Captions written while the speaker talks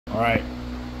Alright,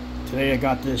 today I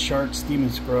got this Shark Steam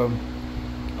Scrub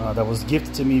that was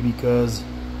gifted to me because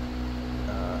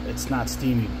it's not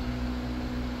steamy.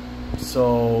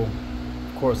 So,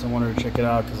 of course, I wanted to check it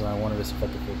out because I wanted to see if I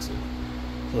could fix it.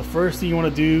 So the first thing you want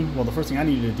to do, well, the first thing I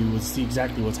needed to do was see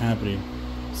exactly what's happening.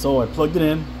 So I plugged it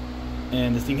in,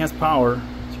 and this thing has power,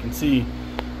 as you can see,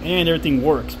 and everything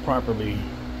works properly.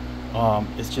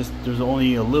 It's just there's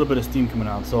only a little bit of steam coming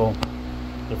out. So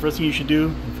the first thing you should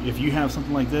do, if you have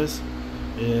something like this,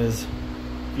 is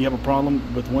if you have a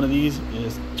problem with one of these,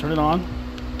 is turn it on,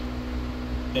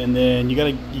 and then you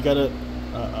gotta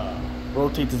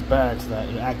rotate this back so that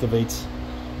it activates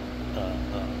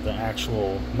the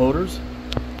actual motors.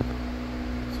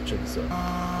 So check this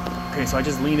out. Okay, so I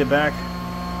just leaned it back,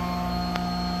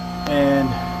 and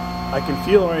I can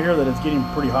feel right here that it's getting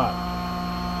pretty hot.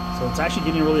 So it's actually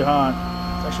getting really hot.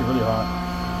 It's actually really hot.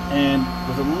 And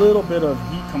there's a little bit of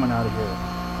heat coming out of here,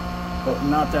 but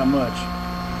not that much.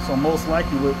 So most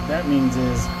likely what that means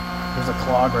is there's a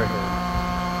clog right here.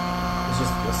 It's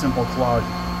just a simple clog.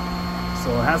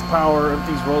 So it has power,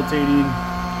 everything's rotating.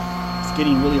 It's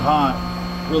getting really hot,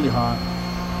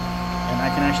 and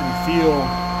I can actually feel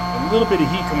a little bit of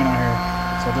heat coming out here.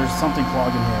 So there's something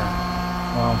clogging here.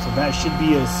 So that should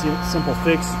be a simple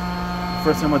fix.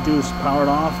 First thing I'm gonna do is power it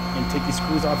off and take these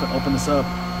screws off and open this up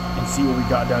and see what we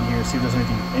got down here, see if there's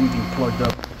anything plugged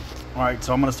up. All right,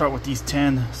 so I'm gonna start with these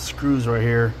 10 screws right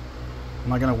here. I'm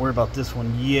not gonna worry about this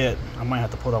one yet. I might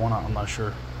have to pull that one out, I'm not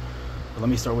sure. But let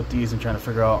me start with these and trying to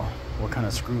figure out what kind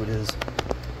of screw it is.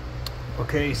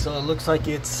 Okay, so it looks like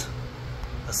it's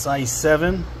a size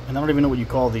 7, and I don't even know what you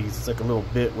call these. It's like a little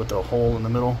bit with a hole in the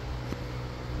middle.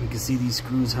 You can see these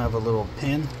screws have a little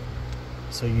pin.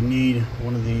 So you need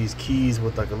one of these keys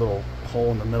with like a little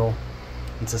hole in the middle.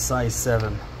 It's a size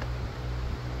 7.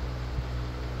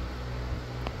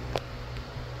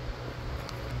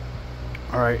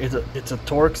 All right, it's a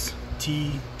Torx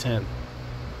T10.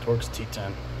 Torx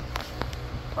T10.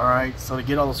 All right, so to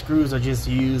get all the screws, I just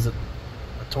use a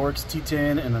Torx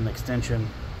T10 and an extension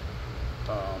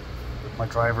with my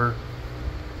driver,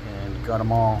 and got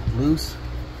them all loose.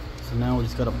 So now we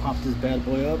just gotta pop this bad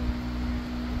boy up.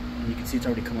 And you can see it's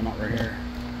already coming out right here.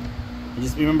 And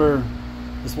just remember,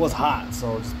 this was hot,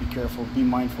 so just be careful, be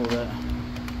mindful of that.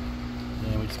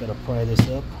 And we just gotta pry this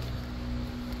up.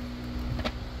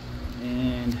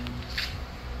 And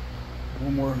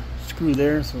one more screw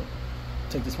there, so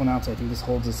take this one out, so I think this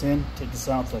holds this in. Take this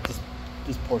out so that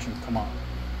this portion come out.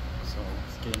 So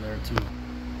let's get in there too.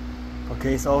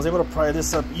 Okay, so I was able to pry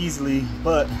this up easily,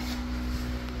 but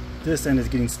this end is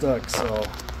getting stuck, so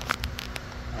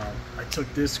I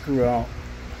took this screw out.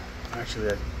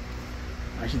 Actually,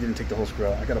 I actually didn't take the whole screw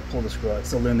out. I gotta pull the screw out. It's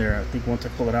still in there. I think once I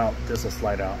pull it out, this will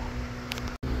slide out.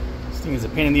 This thing is a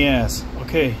pain in the ass.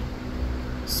 Okay,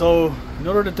 so in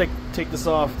order to take this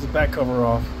off, the back cover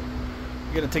off,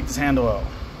 you gotta take this handle out.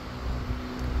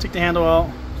 Take the handle out.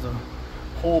 There's a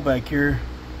hole back here.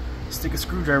 Stick a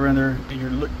screwdriver in there,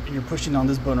 and you're pushing on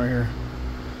this button right here.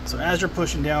 So as you're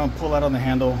pushing down, pull out on the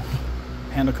handle.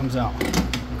 Handle comes out.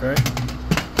 Okay.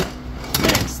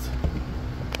 Next,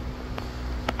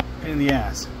 pain in the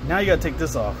ass. Now you gotta take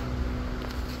this off.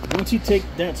 Once you take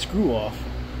that screw off,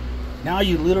 now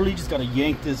you literally just gotta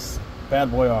yank this bad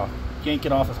boy off. Yank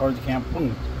it off as hard as you can.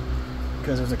 Boom.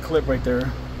 Because there's a clip right there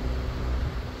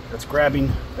that's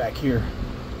grabbing back here.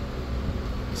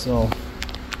 So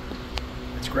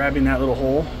it's grabbing that little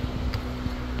hole.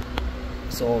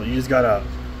 So you just gotta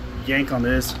yank on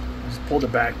this, just pull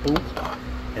it back, boom.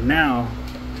 And now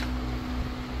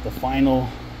the final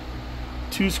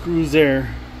 2 screws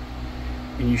there,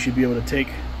 and you should be able to take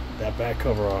that back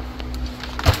cover off.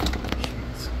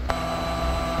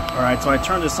 All right, so I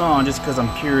turned this on just because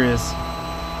I'm curious.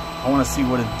 I want to see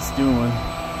what it's doing,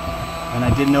 and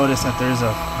I did notice that there's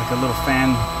like a little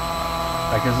fan,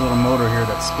 like there's a little motor here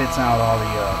that spits out all the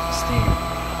steam.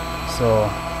 So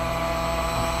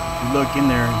if you look in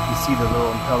there, you can see the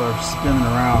little impeller spinning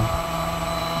around,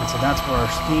 and so that's where our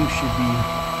steam should be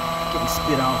getting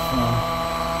spit out from.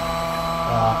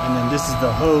 And then this is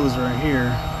the hose right here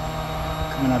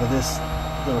coming out of this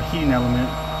little heating element,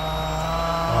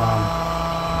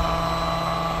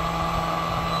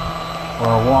 where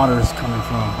our water is coming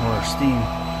from, or our steam.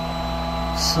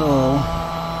 So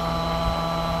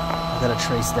I gotta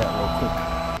trace that real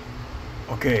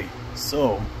quick. Okay,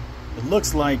 so it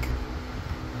looks like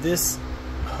this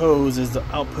hose is the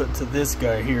output to this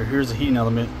guy here. Here's the heating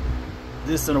element.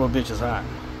 This son of a bitch is hot.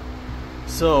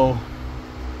 So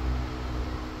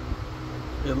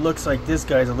it looks like this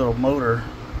guy's a little motor,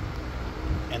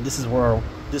 and this is where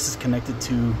this is connected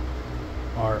to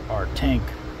our tank.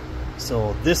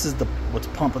 So this is what's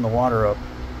pumping the water up.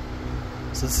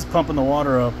 So this is pumping the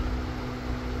water up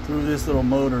through this little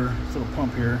motor, this little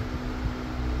pump here.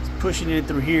 It's pushing it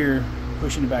through here,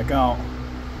 pushing it back out.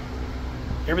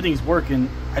 Everything's working.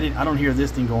 I don't hear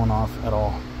this thing going off at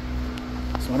all.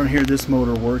 So I don't hear this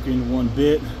motor working one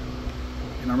bit.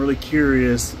 And I'm really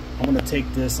curious. I'm gonna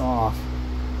take this off.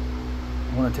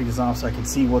 I want to take this off so I can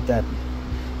see what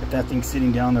if that thing's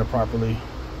sitting down there properly,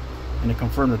 and to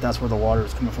confirm that that's where the water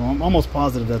is coming from. I'm almost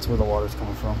positive that's where the water is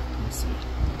coming from. Let me see.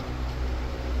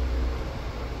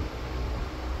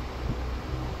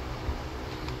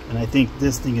 And I think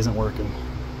this thing isn't working.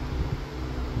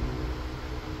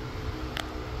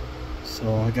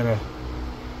 So I gotta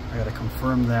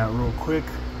confirm that real quick.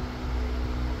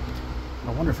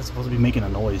 I wonder if it's supposed to be making a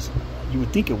noise. You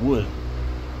would think it would.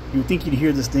 You would think you'd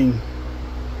hear this thing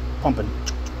pumping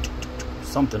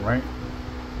something, right?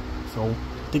 So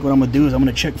I think what I'm gonna do is I'm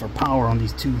gonna check for power on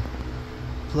these two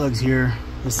plugs here.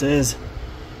 It says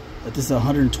that this is a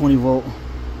 120 volt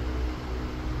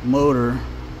motor,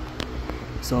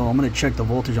 so I'm gonna check the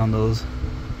voltage on those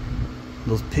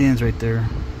pins right there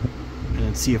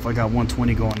and see if I got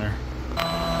 120 going there.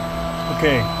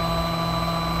 Okay,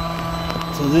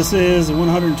 so this is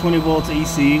 120 volts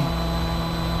AC,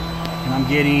 and I'm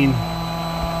getting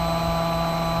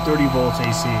 30 volts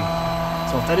AC.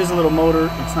 So if that is a little motor,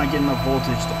 it's not getting enough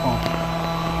voltage to pump.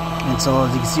 And so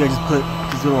as you can see, I just put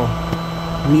these little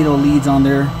needle leads on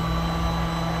there.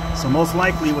 So most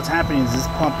likely what's happening is this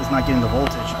pump is not getting the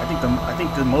voltage. I think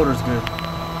the motor's good.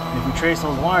 And if we trace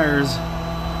those wires,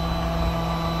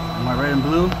 my red and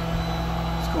blue,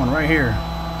 it's going right here.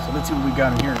 So let's see what we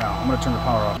got in here now. I'm gonna turn the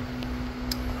power off.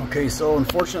 Okay, so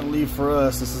unfortunately for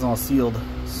us, this is all sealed,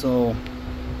 so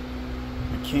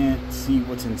I can't see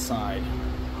what's inside.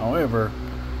 However,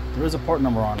 there is a part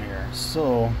number on here,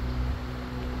 so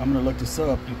I'm gonna look this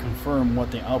up and confirm what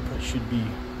the output should be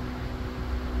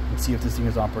and see if this thing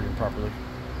is operating properly.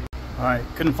 Alright,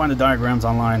 couldn't find the diagrams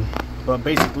online, but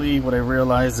basically what I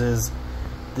realized is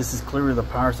this is clearly the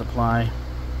power supply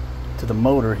to the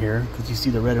motor here, because you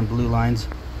see the red and blue lines,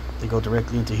 they go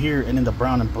directly into here, and then the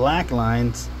brown and black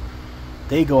lines,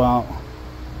 they go out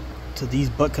to these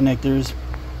butt connectors,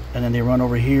 and then they run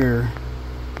over here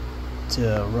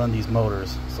to run these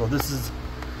motors. So this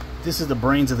is the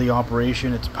brains of the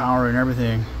operation. It's power and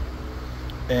everything,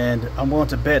 and I'm willing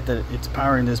to bet that it's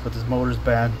powering this, but this motor's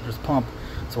bad. There's pump.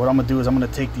 So what I'm gonna do is I'm gonna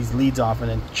take these leads off and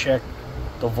then check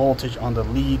the voltage on the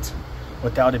leads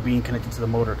without it being connected to the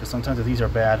motor, because sometimes if these are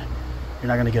bad, you're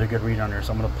not gonna get a good read on there.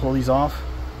 So I'm gonna pull these off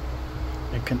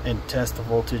and test the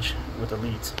voltage with the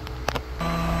leads.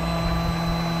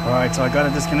 Alright, so I got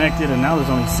it disconnected, and now there's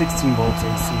only 16 volts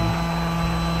AC.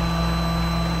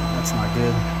 That's not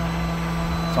good.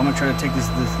 So I'm gonna try to take this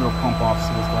little pump off,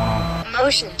 see what's going on.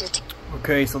 Motion detected.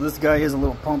 Okay, so this guy is a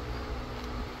little pump.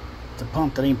 It's a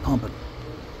pump that ain't pumping.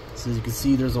 So as you can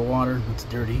see, there's the water. It's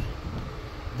dirty.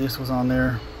 This was on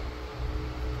there,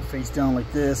 face down like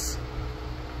this,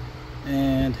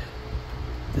 and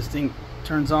this thing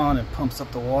turns on and pumps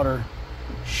up the water,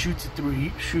 shoots it through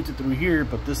here,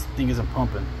 but this thing isn't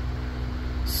pumping.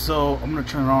 So I'm gonna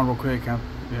turn it on real quick. I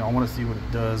want to see what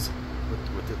it does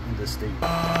with it in this state.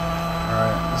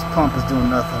 Alright, this pump is doing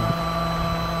nothing.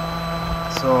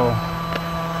 So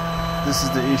this is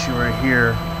the issue right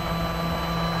here.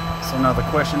 So now the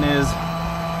question is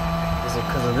it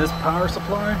because of this power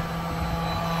supply,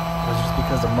 or is it just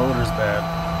because the motor's bad?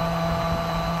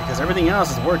 Because everything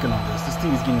else is working on this. This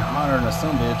thing is getting hotter than a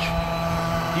sumbitch.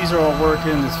 These are all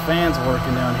working. This fan's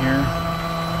working down here.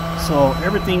 So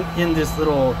everything in this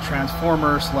little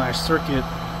transformer slash circuit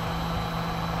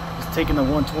is taking the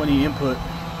 120 input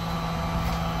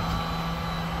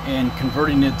and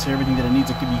converting it to everything that it needs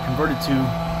it to be converted to.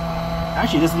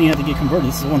 Actually, this doesn't even have to get converted.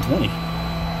 This is 120.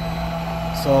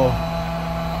 So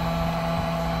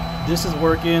this is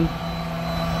working.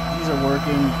 These are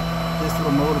working. This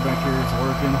little motor back here is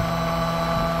working.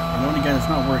 And the only guy that's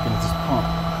not working is this pump.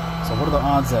 So what are the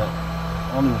odds that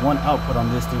only one output on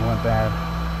this thing went bad?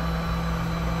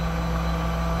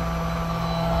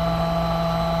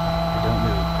 I don't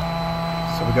know.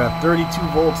 So we got 32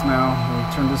 volts now. Let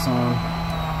me turn this on.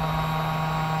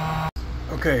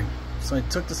 Okay, so I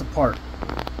took this apart.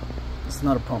 This is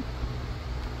not a pump.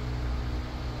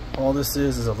 All this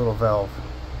is a little valve.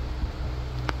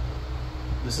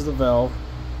 This is the valve,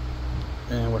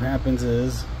 and what happens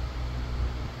is,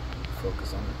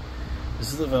 focus on it.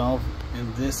 This is the valve,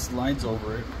 and this slides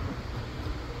over it.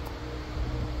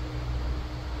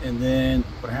 And then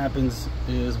what happens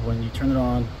is when you turn it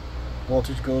on,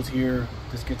 voltage goes here,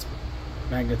 this gets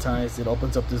magnetized, it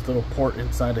opens up this little port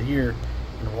inside of here,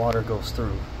 and water goes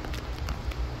through.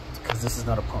 because this is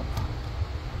not a pump.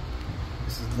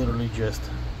 This is literally just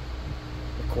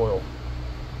a coil.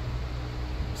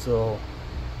 So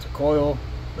it's a coil,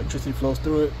 electricity flows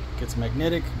through it, gets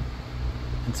magnetic.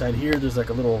 Inside here there's like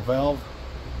a little valve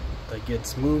that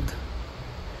gets moved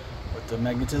with the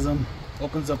magnetism,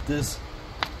 opens up this,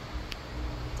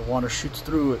 the water shoots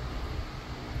through it,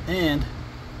 and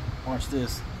watch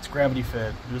this, it's gravity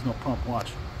fed, there's no pump.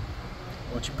 Watch,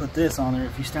 once you put this on there,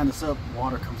 if you stand this up,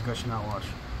 water comes gushing out. Watch.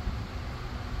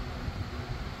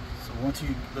 So once you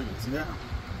look, see that?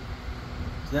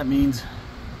 So that means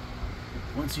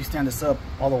once you stand this up,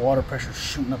 all the water pressure is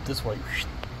shooting up this way.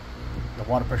 The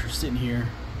water pressure is sitting here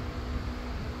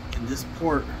in this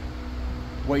port,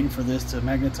 waiting for this to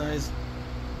magnetize,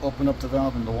 open up the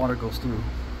valve, and the water goes through.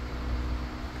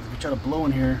 Because if you try to blow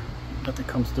in here, nothing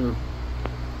comes through.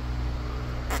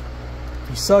 If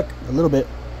you suck a little bit,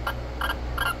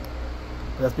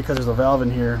 that's because there's a valve in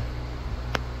here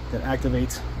that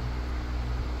activates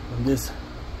when this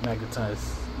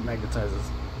magnetizes.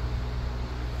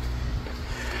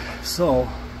 So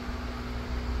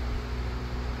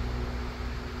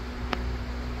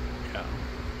yeah,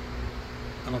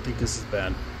 I don't think this is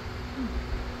bad.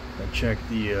 I checked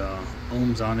the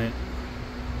ohms on it.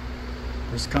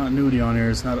 There's continuity on here.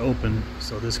 It's not open,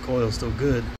 so this coil is still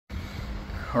good.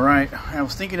 All right, I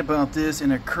was thinking about this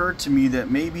and it occurred to me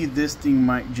that maybe this thing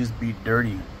might just be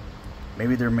dirty.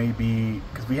 Maybe there may be,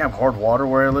 because we have hard water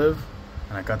where I live,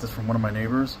 and I got this from one of my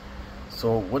neighbors.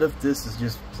 So what if this is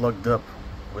just plugged up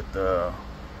with the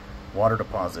water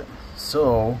deposit?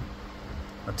 So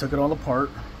I took it all apart,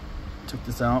 took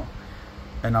this out,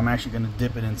 and I'm actually going to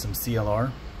dip it in some CLR.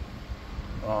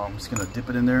 I'm just going to dip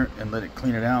it in there and let it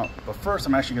clean it out. But first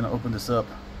I'm actually going to open this up.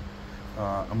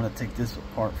 I'm going to take this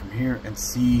apart from here and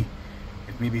see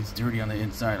if maybe it's dirty on the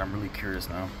inside. I'm really curious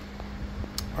now.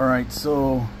 Alright,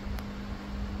 so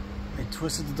I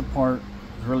twisted it apart.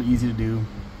 It's really easy to do.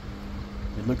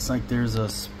 It looks like there's a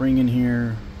spring in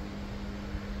here,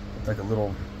 like a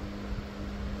little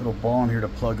ball in here to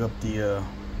plug up the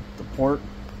port.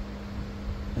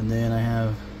 And then I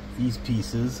have these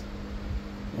pieces,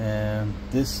 and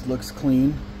this looks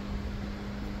clean.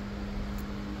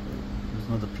 There's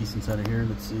another piece inside of here.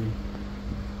 Let's see.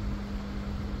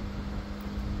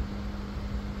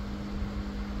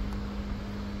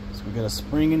 So we got a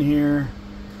spring in here.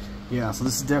 Yeah, so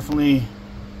this is definitely,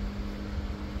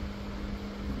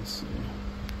 let's see,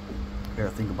 I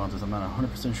gotta think about this. I'm not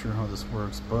 100% sure how this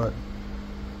works, but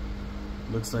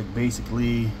looks like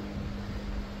basically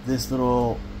this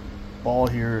little ball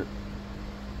here,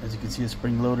 as you can see, is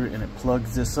spring loaded, and it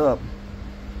plugs this up,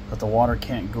 but the water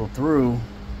can't go through,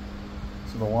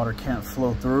 so the water can't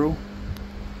flow through.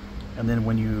 And then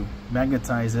when you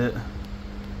magnetize it,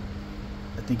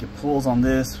 I think it pulls on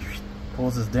this,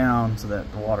 pulls this down so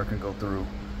that the water can go through.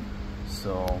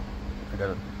 So I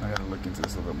gotta look into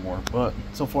this a little bit more, but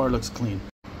so far it looks clean.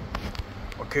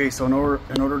 Okay, so in order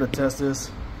to test this,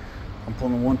 I'm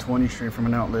pulling 120 straight from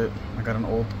an outlet. I got an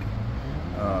old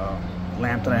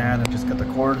lamp that I had. I just got the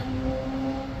cord,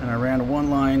 and I ran one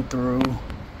line through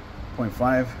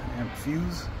 0.5 amp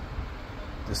fuse,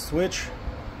 this switch,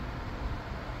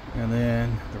 and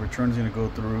then the return is going to go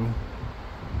through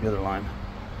the other line.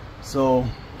 So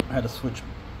I had to switch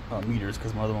meters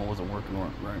because my other one wasn't working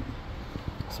right.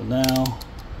 So now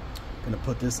I'm going to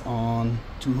put this on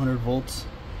 200 volts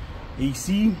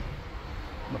AC. I'm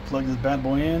going to plug this bad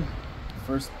boy in.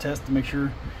 First test to make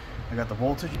sure I got the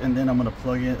voltage, and then I'm going to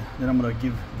plug it. Then I'm going to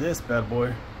give this bad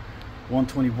boy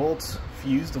 120 volts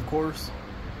fused, of course,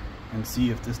 and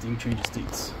see if this thing changes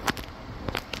states.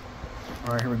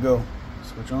 All right, here we go.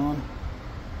 Switch on.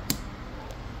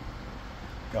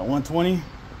 Got 120.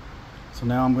 So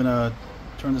now I'm gonna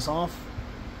turn this off.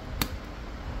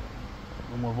 A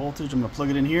little more voltage. I'm gonna plug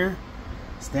it in here,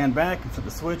 stand back and flip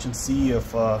the switch and see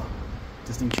if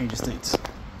this thing changes states.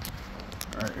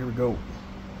 All right, here we go.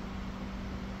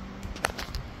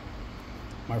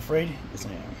 Am I afraid? Yes,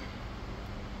 I am.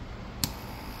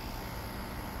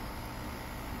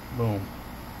 Boom.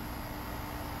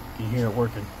 You can hear it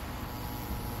working.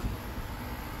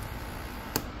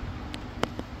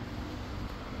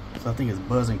 So I think it's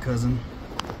buzzing, cousin.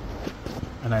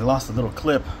 And I lost a little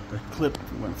clip. The clip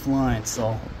went flying,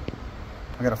 so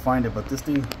I gotta find it. But this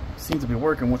thing seems to be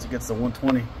working. Once it gets to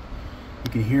 120, you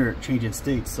can hear it changing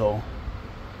states. So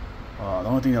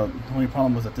the only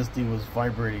problem was that this thing was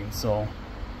vibrating, so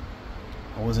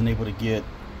I wasn't able to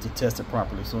test it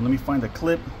properly. So let me find the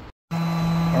clip. All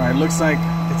right, looks like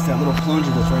it's that little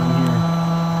plunger that's right in here.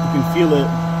 You can feel it.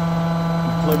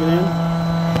 You plug it in.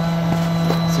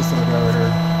 It's just like right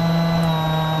here.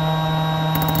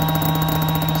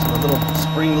 little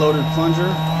spring-loaded plunger.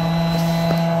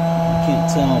 You can't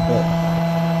tell, but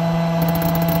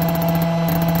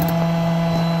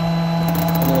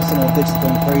the little son of a bitch is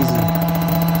going crazy.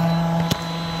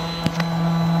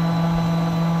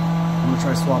 I'm gonna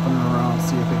try swapping it around,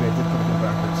 see if maybe I did put it in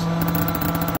backwards.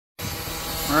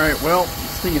 Alright, well,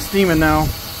 this thing is steaming now.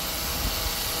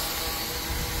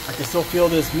 I can still feel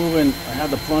this moving. I have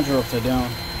the plunger upside down,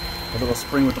 a little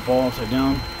spring with the ball upside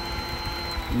down.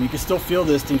 And you can still feel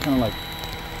this thing kind of like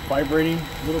vibrating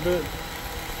a little bit,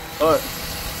 but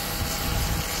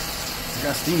I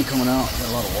got steam coming out. I got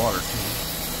a lot of water too.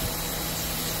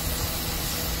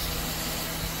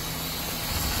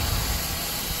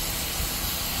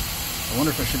 I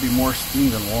wonder if there should be more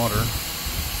steam than water.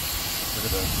 Look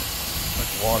at that, like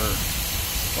water,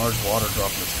 large water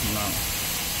droplets coming out.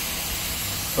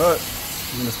 But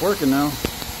I mean, it's working now.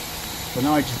 But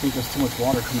now I just think there's too much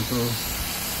water coming through.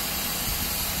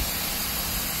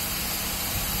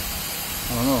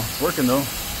 I don't know, it's working though.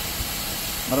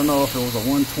 I don't know if it was a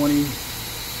 120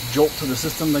 jolt to the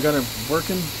system that got it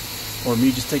working, or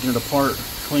me just taking it apart,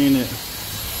 cleaning it.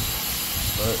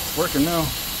 But it's working now.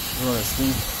 Look at that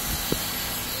steam.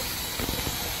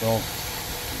 So,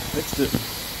 fixed it.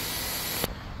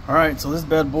 Alright, so this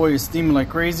bad boy is steaming like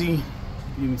crazy.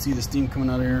 You can see the steam coming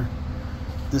out of here.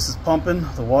 This is pumping,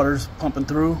 the water's pumping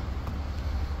through.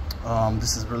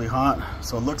 This is really hot,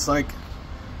 so it looks like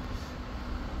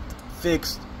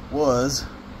fixed was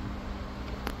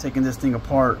taking this thing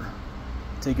apart,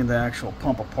 taking the actual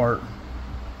pump apart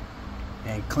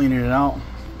and cleaning it out.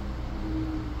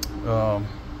 I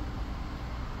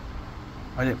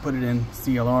didn't put it in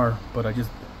CLR, but I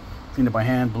just cleaned it by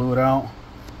hand, blew it out,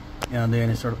 and then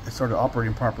it started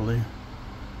operating properly.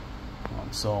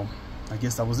 So I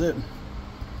guess that was it.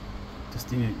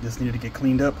 This needed to get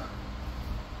cleaned up,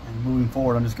 and moving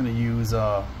forward I'm just going to use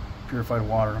purified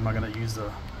water. I'm not going to use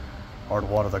the hard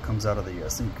water that comes out of the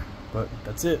sink, but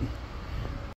that's it.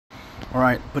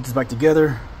 Alright, put this back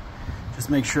together. Just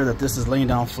make sure that this is laying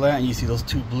down flat, and you see those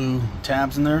two blue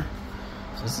tabs in there.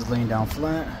 So this is laying down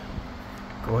flat.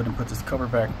 Go ahead and put this cover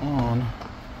back on,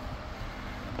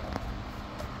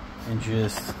 and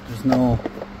there's no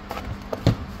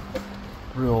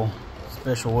real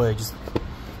special way, just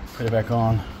put it back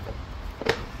on.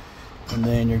 And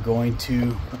then you're going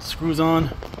to put the screws on,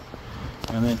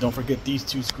 and then don't forget these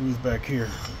two screws back here.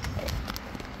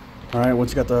 Alright,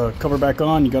 once you got the cover back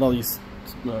on, you got all these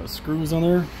screws on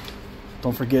there.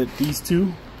 Don't forget these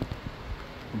two.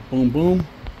 Boom, boom.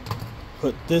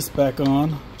 Put this back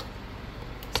on.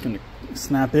 It's gonna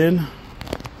snap in.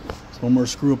 There's one more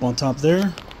screw up on top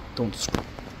there. Don't screw.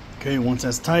 Okay, once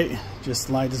that's tight, just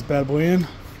slide this bad boy in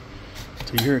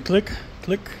till you hear it click,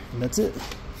 click, and that's it.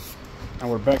 Now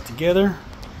we're back together.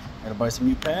 I gotta buy some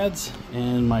new pads,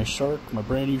 and my shark, my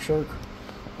brand new shark,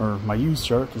 or my used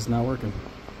shark, is not working.